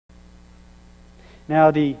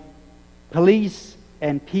Now, the Police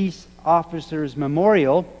and Peace Officers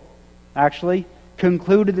Memorial actually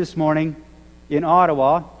concluded this morning in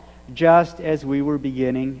Ottawa, just as we were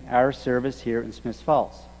beginning our service here in Smiths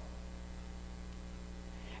Falls.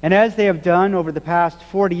 And as they have done over the past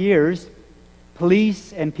 40 years,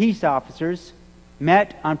 police and peace officers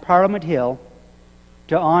met on Parliament Hill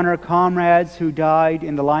to honor comrades who died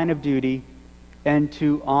in the line of duty and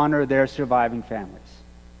to honor their surviving families.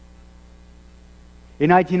 In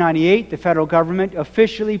 1998, the federal government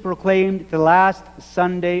officially proclaimed the last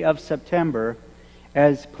Sunday of September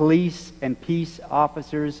as Police and Peace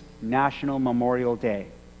Officers National Memorial Day.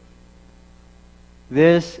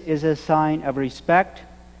 This is a sign of respect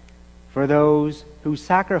for those who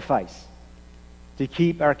sacrifice to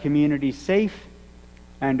keep our communities safe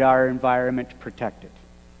and our environment protected.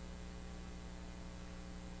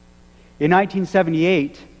 In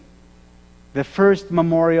 1978, the first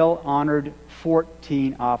memorial honored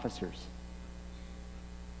 14 officers.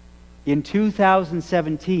 In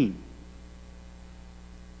 2017,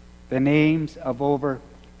 the names of over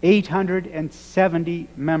 870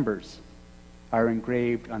 members are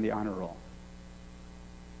engraved on the honor roll.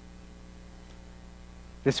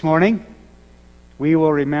 This morning, we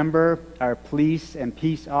will remember our police and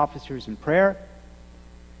peace officers in prayer.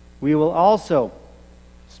 We will also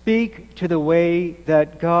speak to the way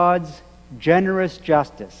that God's generous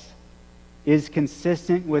justice is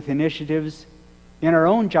consistent with initiatives in our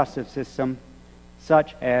own justice system,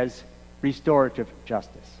 such as restorative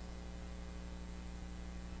justice.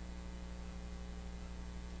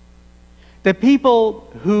 The people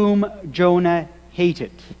whom Jonah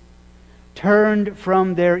hated turned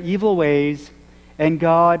from their evil ways, and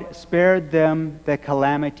God spared them the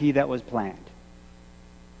calamity that was planned.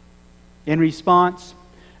 In response,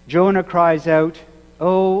 Jonah cries out,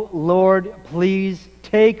 "O Lord, please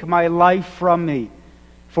take my life from me,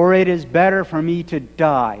 for it is better for me to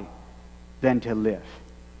die than to live."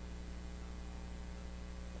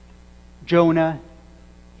 Jonah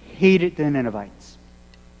hated the Ninevites.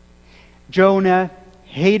 Jonah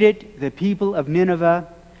hated the people of Nineveh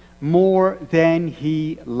more than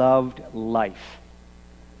he loved life.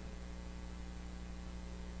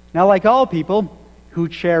 Now, like all people who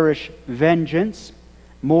cherish vengeance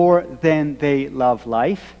more than they love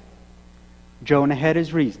life, Jonah had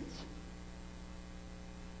his reasons.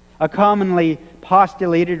 A commonly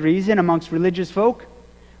postulated reason amongst religious folk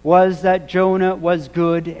was that Jonah was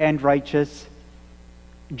good and righteous.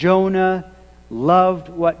 Jonah loved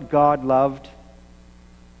what God loved,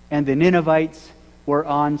 and the Ninevites were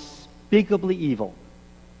unspeakably evil.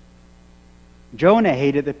 Jonah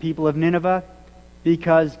hated the people of Nineveh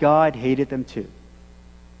because God hated them too.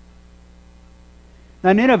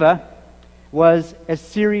 Now, Nineveh was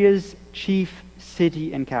Assyria's chief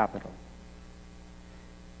city and capital.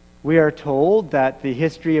 We are told that the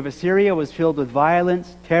history of Assyria was filled with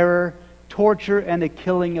violence, terror, torture, and the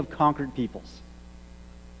killing of conquered peoples.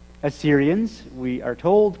 Assyrians, we are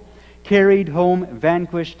told, carried home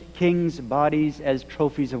vanquished kings' bodies as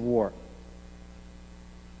trophies of war.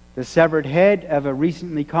 The severed head of a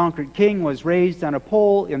recently conquered king was raised on a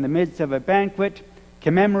pole in the midst of a banquet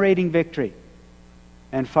commemorating victory,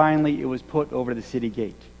 and finally it was put over the city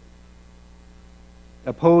gate.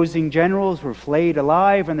 Opposing generals were flayed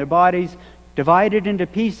alive and their bodies divided into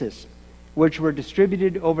pieces, which were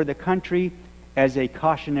distributed over the country as a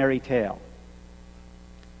cautionary tale.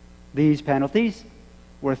 These penalties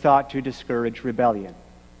were thought to discourage rebellion.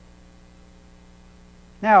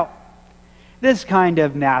 Now, this kind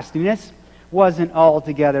of nastiness wasn't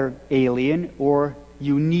altogether alien or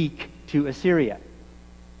unique to Assyria.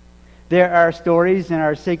 There are stories in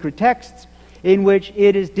our sacred texts in which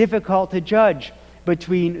it is difficult to judge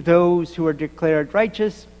between those who are declared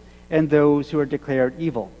righteous and those who are declared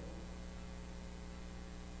evil.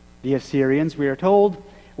 The Assyrians, we are told,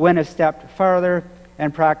 went a step farther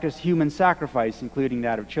and practiced human sacrifice, including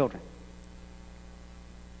that of children.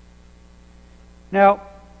 Now,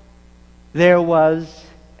 there was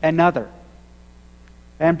another,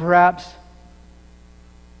 and perhaps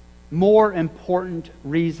more important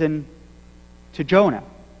reason to Jonah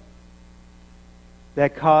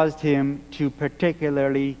that caused him to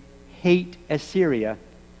particularly hate Assyria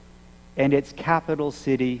and its capital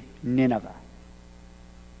city, Nineveh.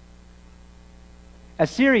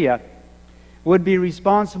 Assyria would be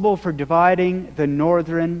responsible for dividing the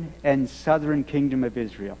northern and southern kingdom of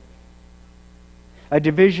Israel, a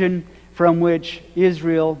division from which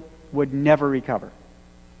Israel would never recover.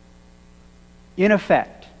 In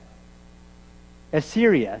effect,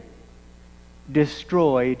 Assyria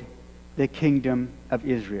destroyed the kingdom of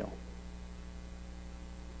Israel.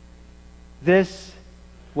 this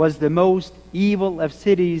was the most evil of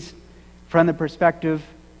cities from the perspective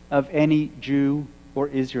of any Jew or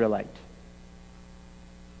Israelite.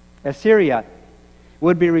 Assyria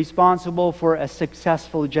would be responsible for a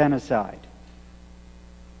successful genocide.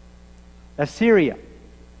 Assyria,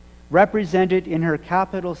 represented in her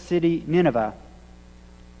capital city, Nineveh,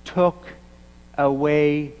 took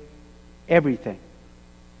away everything.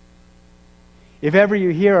 If ever you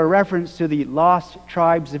hear a reference to the lost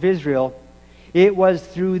tribes of Israel, it was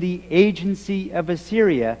through the agency of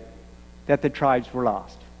Assyria that the tribes were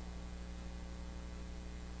lost.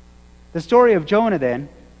 The story of Jonah, then,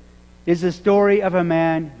 is the story of a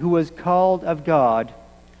man who was called of God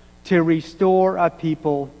to restore a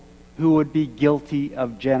people who would be guilty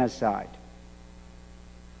of genocide.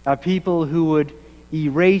 A people who would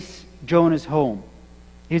erase Jonah's home,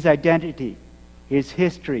 his identity, his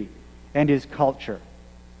history, and his culture.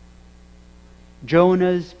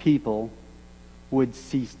 Jonah's people would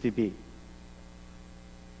cease to be.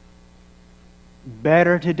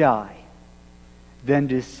 Better to die than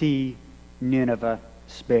to see Nineveh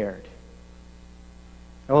spared.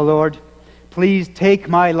 O Lord, please take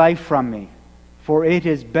my life from me, for it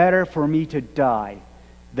is better for me to die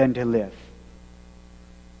than to live.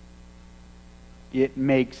 It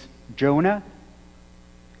makes Jonah,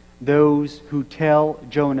 those who tell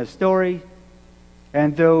Jonah's story,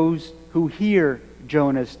 and those who hear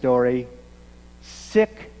Jonah's story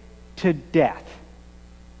sick to death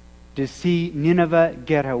to see Nineveh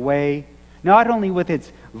get away, not only with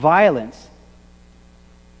its violence,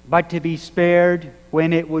 but to be spared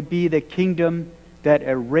when it would be the kingdom that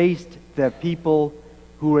erased the people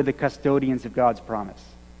who were the custodians of God's promise.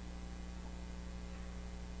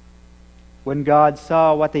 When God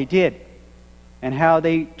saw what they did and how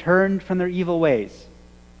they turned from their evil ways,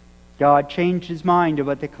 God changed his mind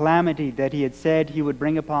about the calamity that he had said he would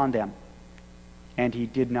bring upon them, and he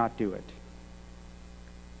did not do it.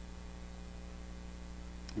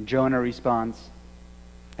 And Jonah responds,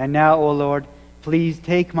 "And now, O Lord, please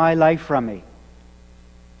take my life from me,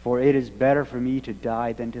 for it is better for me to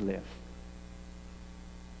die than to live."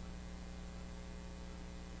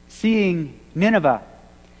 Seeing Nineveh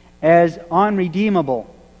as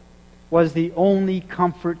unredeemable was the only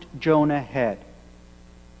comfort Jonah had.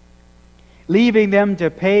 Leaving them to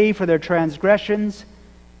pay for their transgressions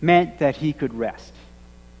meant that he could rest.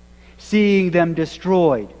 Seeing them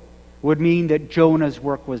destroyed would mean that Jonah's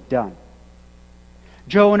work was done.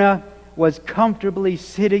 Jonah was comfortably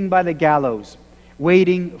sitting by the gallows,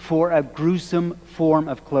 waiting for a gruesome form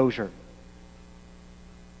of closure.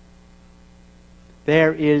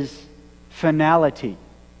 There is finality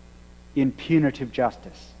in punitive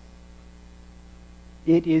justice.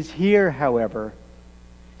 It is here, however,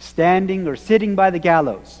 standing or sitting by the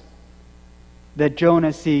gallows, that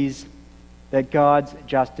Jonah sees that God's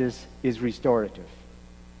justice is restorative.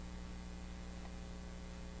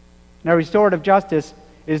 Now, restorative justice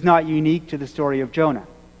is not unique to the story of Jonah.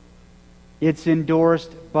 It's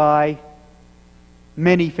endorsed by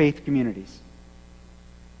many faith communities.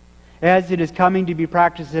 As it is coming to be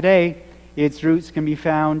practiced today, its roots can be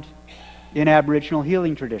found in Aboriginal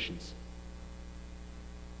healing traditions.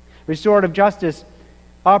 Restorative justice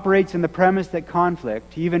operates on the premise that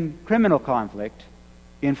conflict, even criminal conflict,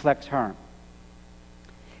 inflicts harm.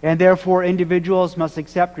 And therefore, individuals must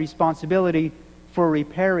accept responsibility for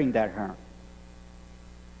repairing that harm.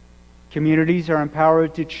 Communities are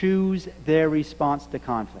empowered to choose their response to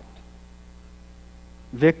conflict.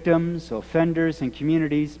 Victims, offenders, and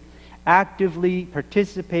communities actively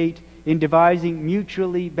participate in devising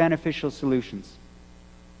mutually beneficial solutions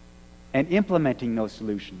and implementing those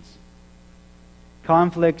solutions.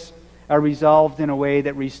 Conflicts are resolved in a way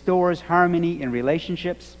that restores harmony in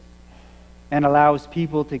relationships and allows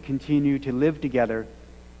people to continue to live together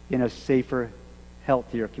in a safer,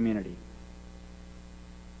 healthier community.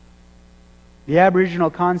 The Aboriginal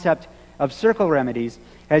concept of circle remedies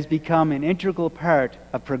has become an integral part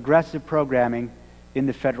of progressive programming in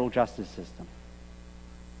the federal justice system.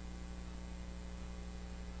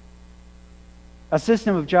 A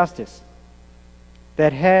system of justice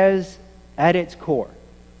that has at its core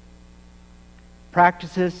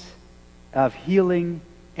practices of healing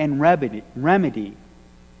and remedy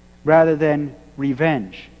rather than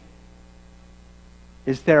revenge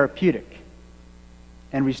is therapeutic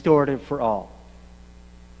and restorative for all,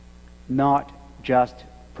 not just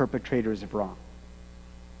perpetrators of wrong.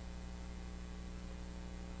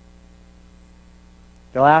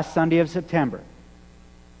 The last Sunday of September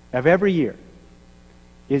of every year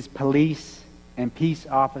is Police and Peace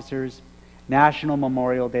Officers National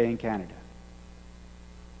Memorial Day in Canada.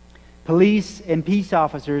 Police and peace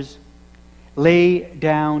officers lay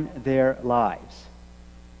down their lives,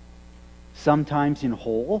 sometimes in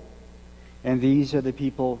whole, and these are the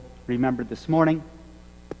people remembered this morning,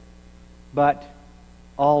 but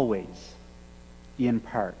always in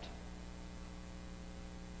part.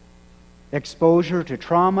 Exposure to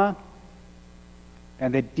trauma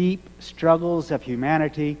and the deep struggles of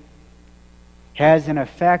humanity has an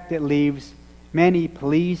effect that leaves many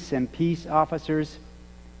police and peace officers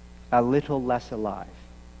a little less alive.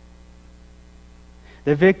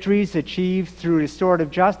 The victories achieved through restorative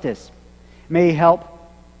justice may help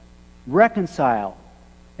reconcile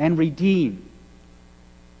and redeem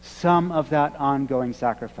some of that ongoing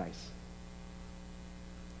sacrifice.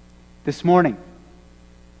 This morning,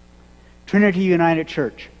 Trinity United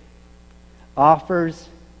Church offers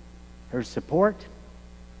her support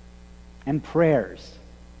and prayers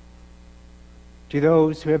to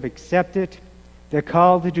those who have accepted the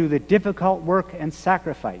call to do the difficult work and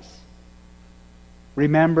sacrifice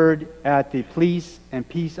remembered at the Police and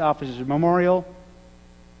Peace Officers Memorial,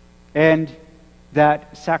 and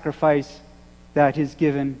that sacrifice that is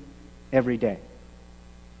given every day.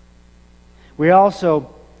 We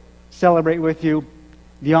also celebrate with you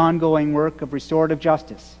the ongoing work of restorative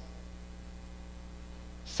justice.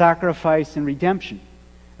 Sacrifice and redemption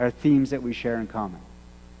are themes that we share in common.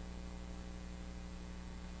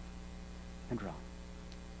 And Ron.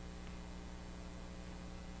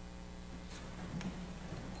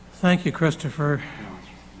 Thank you, Christopher.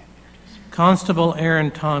 Constable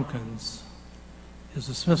Aaron Tompkins is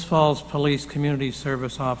the Smiths Falls Police Community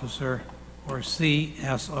Service Officer, or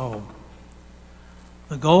CSO.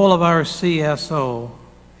 The goal of our CSO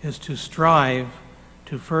is to strive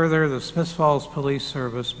to further the Smiths Falls Police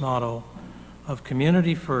Service motto of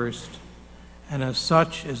community first, and as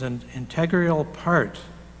such is an integral part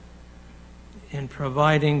in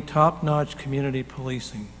providing top-notch community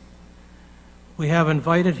policing. We have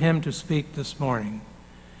invited him to speak this morning.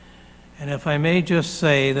 And if I may just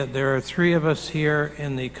say that there are three of us here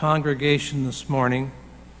in the congregation this morning,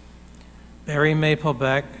 Barry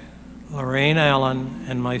Maplebeck, Lorraine Allen,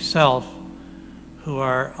 and myself, who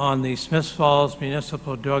are on the Smiths Falls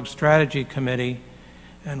Municipal Drug Strategy Committee,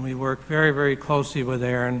 and we work very, very closely with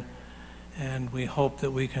Aaron, and we hope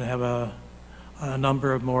that we can have a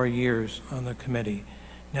number of more years on the committee.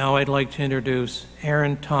 Now I'd like to introduce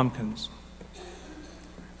Aaron Tompkins.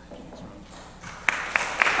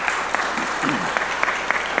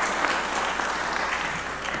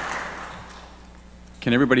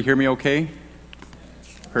 Can everybody hear me okay?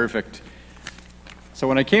 Perfect. So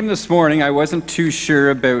when I came this morning, I wasn't too sure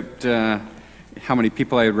about how many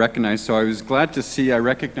people I would recognize, so I was glad to see I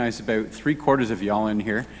recognized about 3/4 of y'all in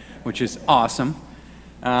here, which is awesome.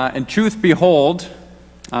 And truth behold,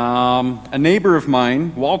 a neighbor of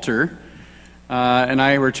mine, Walter, and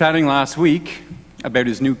I were chatting last week about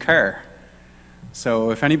his new car. So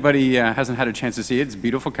if anybody hasn't had a chance to see it, it's a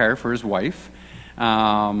beautiful car for his wife.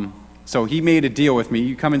 So he made a deal with me.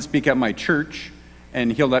 You come and speak at my church,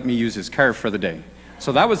 and he'll let me use his car for the day.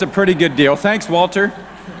 So that was a pretty good deal. Thanks, Walter.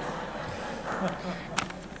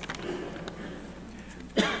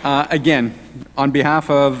 Again, on behalf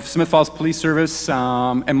of Smith Falls Police Service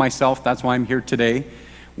and myself, that's why I'm here today.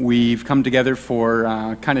 We've come together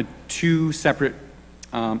for kind of two separate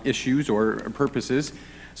issues or purposes.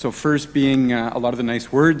 So first being a lot of the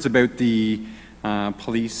nice words about the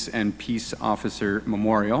Police and Peace Officer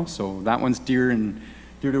Memorial. So that one's dear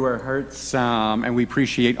to our hearts, and we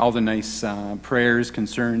appreciate all the nice prayers,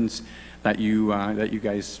 concerns that you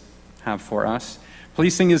guys have for us.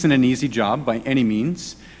 Policing isn't an easy job by any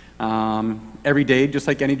means. Every day, just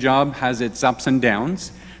like any job, has its ups and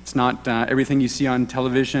downs. It's not everything you see on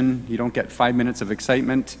television. You don't get 5 minutes of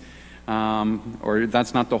excitement, or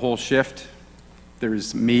that's not the whole shift.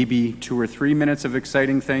 There's maybe 2 or 3 minutes of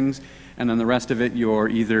exciting things, and then the rest of it you're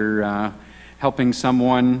either helping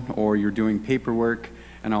someone or you're doing paperwork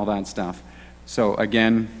and all that stuff. So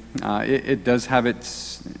again, it does have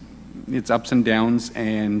its ups and downs,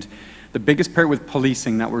 and the biggest part with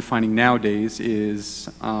policing that we're finding nowadays is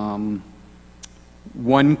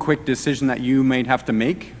one quick decision that you might have to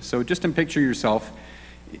make. So just picture yourself,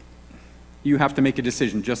 you have to make a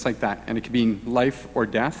decision just like that, and it could be life or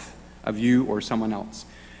death of you or someone else.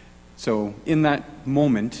 So in that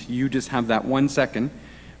moment, you just have that 1 second,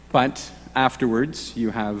 but afterwards, you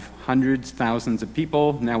have hundreds, thousands of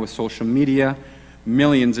people, now with social media,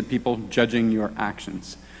 millions of people judging your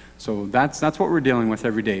actions. So that's what we're dealing with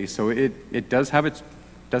every day. So it does have its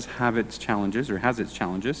challenges, or has its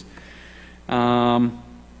challenges. And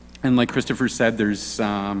like Christopher said, there's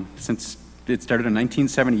since it started in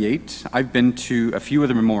 1978, I've been to a few of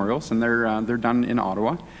the memorials, and they're done in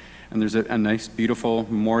Ottawa. And there's a nice, beautiful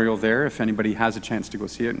memorial there. If anybody has a chance to go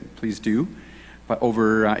see it, please do. But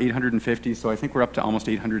over 850, so I think we're up to almost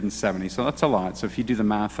 870. So that's a lot. So if you do the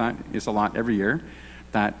math, that is a lot every year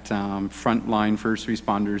that frontline first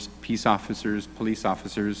responders, peace officers, police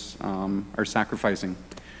officers are sacrificing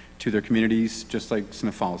to their communities, just like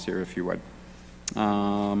Smith Falls here, if you would.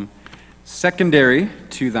 Secondary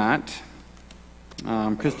to that,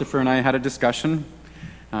 Christopher and I had a discussion.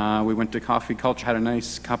 We went to Coffee Culture, had a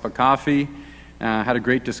nice cup of coffee, had a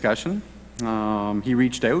great discussion. He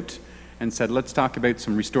reached out and said, let's talk about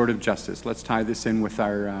some restorative justice. Let's tie this in with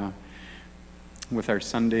our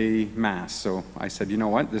Sunday Mass. So I said, you know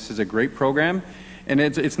what, this is a great program, and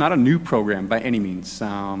it's not a new program by any means.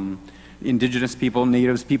 Indigenous people,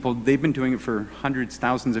 Natives people, they've been doing it for hundreds,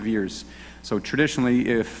 thousands of years. So traditionally,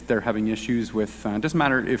 if they're having issues with, it doesn't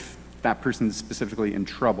matter if that person's specifically in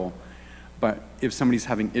trouble, but if somebody's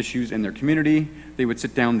having issues in their community, they would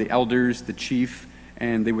sit down, the elders, the chief,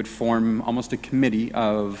 and they would form almost a committee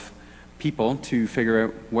of people to figure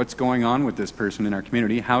out what's going on with this person in our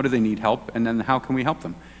community, how do they need help, and then how can we help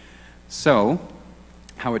them. So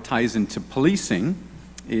how it ties into policing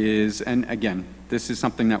is, and again, this is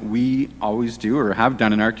something that we always do or have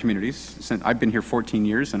done in our communities. Since I've been here 14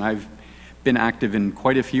 years and I've been active in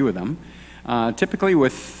quite a few of them, typically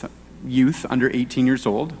with youth under 18 years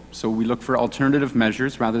old. So we look for alternative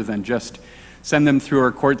measures rather than just send them through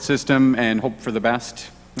our court system and hope for the best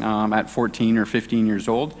at 14 or 15 years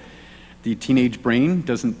old. The teenage brain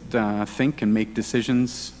doesn't think and make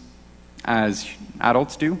decisions as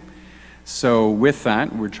adults do. So with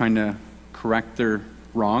that, we're trying to correct their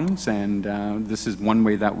wrongs, and this is one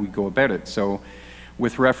way that we go about it. So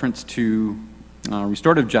with reference to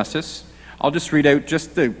restorative justice, I'll just read out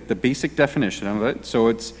just the basic definition of it. So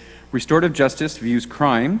it's restorative justice views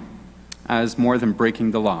crime as more than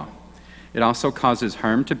breaking the law. It also causes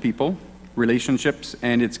harm to people, relationships,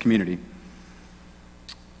 and its community.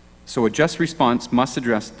 So a just response must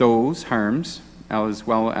address those harms as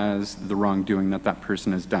well as the wrongdoing that that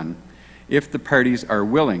person has done. If the parties are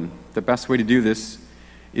willing, the best way to do this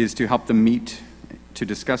is to help them meet to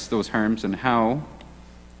discuss those harms and how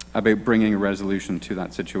about bringing a resolution to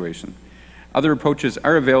that situation. Other approaches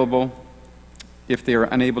are available if they are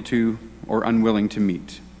unable to or unwilling to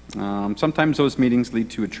meet. Sometimes those meetings lead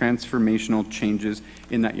to a transformational changes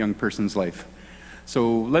in that young person's life.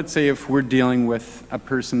 So let's say if we're dealing with a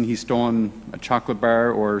person, he's stolen a chocolate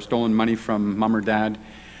bar or stolen money from mom or dad,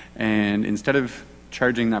 and instead of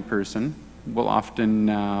charging that person, we'll often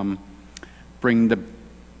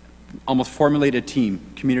almost formulate a team,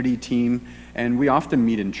 community team, and we often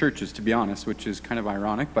meet in churches, to be honest, which is kind of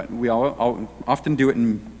ironic, but we all often do it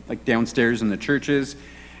in like downstairs in the churches,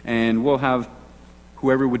 and we'll have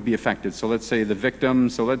whoever would be affected. So let's say the victim,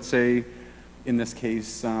 so let's say in this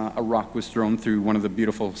case a rock was thrown through one of the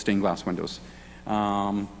beautiful stained glass windows.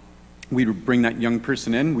 We would bring that young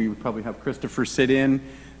person in. We would probably have Christopher sit in,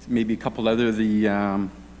 maybe a couple other of the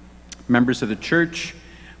members of the church.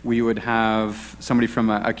 We would have somebody from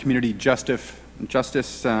a community justice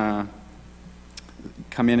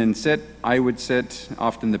come in and sit. I would sit,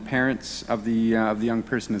 often the parents of the young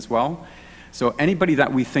person as well. So anybody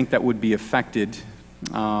that we think that would be affected,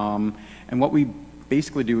 and what we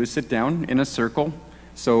basically do is sit down in a circle.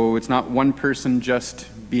 So it's not one person just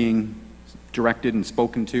being directed and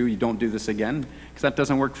spoken to, you don't do this again, because that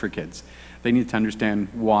doesn't work for kids. They need to understand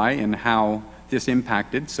why and how this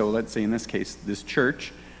impacted. So let's say in this case, this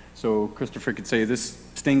church. So Christopher could say, this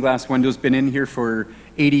stained glass window's been in here for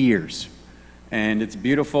 80 years. And it's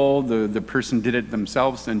beautiful, the person did it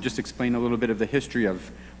themselves, and just explain a little bit of the history of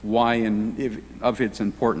why and of its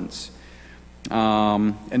importance.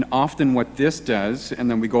 And often what this does, and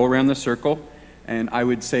then we go around the circle, and I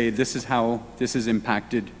would say this is how this has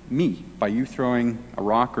impacted me. By you throwing a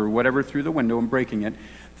rock or whatever through the window and breaking it,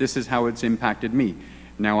 this is how it's impacted me.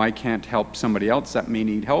 Now I can't help somebody else that may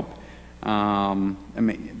need help.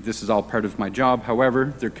 This is all part of my job.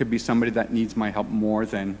 However, there could be somebody that needs my help more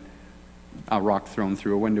than a rock thrown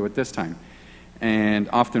through a window at this time. And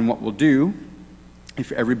often what we'll do,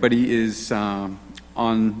 if everybody is in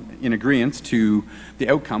agreement to the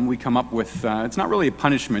outcome, we come up with, it's not really a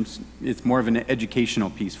punishment, it's more of an educational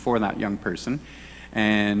piece for that young person.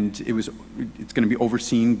 And it's going to be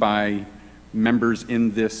overseen by members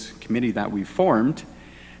in this committee that we've formed.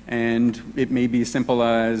 And it may be as simple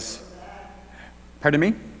as, pardon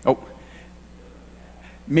me? Oh,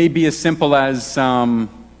 maybe as simple as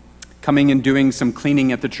coming and doing some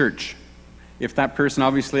cleaning at the church. If that person,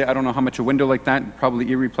 obviously, I don't know how much a window like that,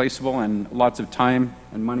 probably irreplaceable and lots of time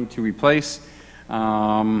and money to replace.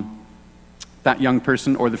 that young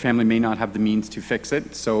person or the family may not have the means to fix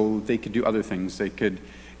it, so they could do other things. They could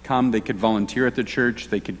come, they could volunteer at the church,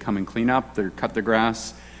 they could come and clean up, or cut the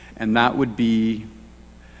grass, and that would be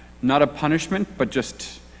not a punishment, but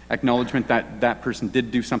just acknowledgement that that person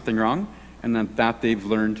did do something wrong, and that they've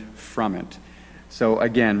learned from it. So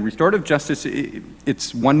again, restorative justice,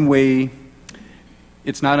 it's one way,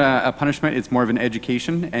 it's not a punishment, it's more of an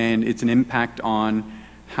education, and it's an impact on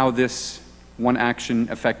how this one action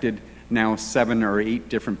affected now 7 or 8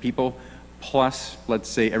 different people, plus, let's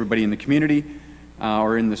say, everybody in the community,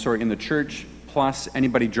 or in the church, plus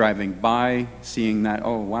anybody driving by, seeing that,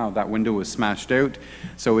 oh wow, that window was smashed out.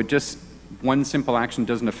 So it just, one simple action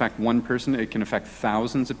doesn't affect one person, it can affect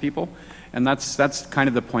thousands of people. And that's kind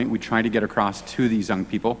of the point we try to get across to these young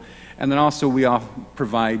people. And then also we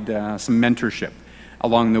provide some mentorship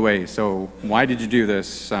along the way. So why did you do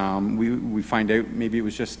this? We find out maybe it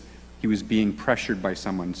was just he was being pressured by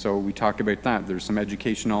someone. So we talk about that. There's some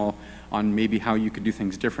educational on maybe how you could do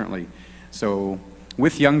things differently. So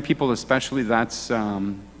with young people especially, that's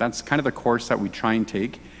kind of the course that we try and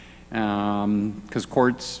take, because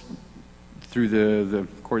courts, through the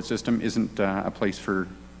court system, isn't a place for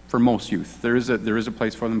most youth. There is a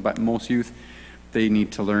place for them, but most youth, they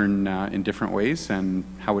need to learn in different ways and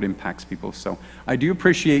how it impacts people. So I do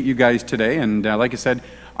appreciate you guys today, and like I said,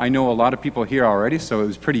 I know a lot of people here already, so it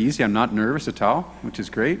was pretty easy. I'm not nervous at all, which is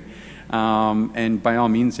great. And by all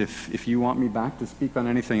means, if you want me back to speak on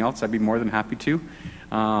anything else, I'd be more than happy to.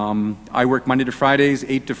 I work Monday to Fridays,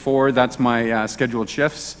 8 to 4. That's my scheduled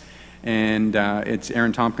shifts. And it's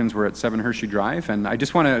Aaron Tompkins. We're at 7 Hershey Drive. And I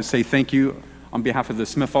just want to say thank you on behalf of the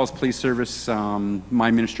Smith Falls Police Service, my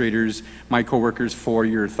administrators, my coworkers, for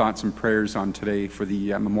your thoughts and prayers on today for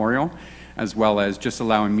the memorial, as well as just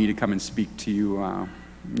allowing me to come and speak to you,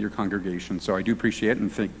 your congregation. So I do appreciate it,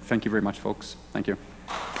 and thank you very much, folks. Thank you.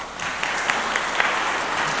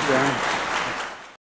 Yeah.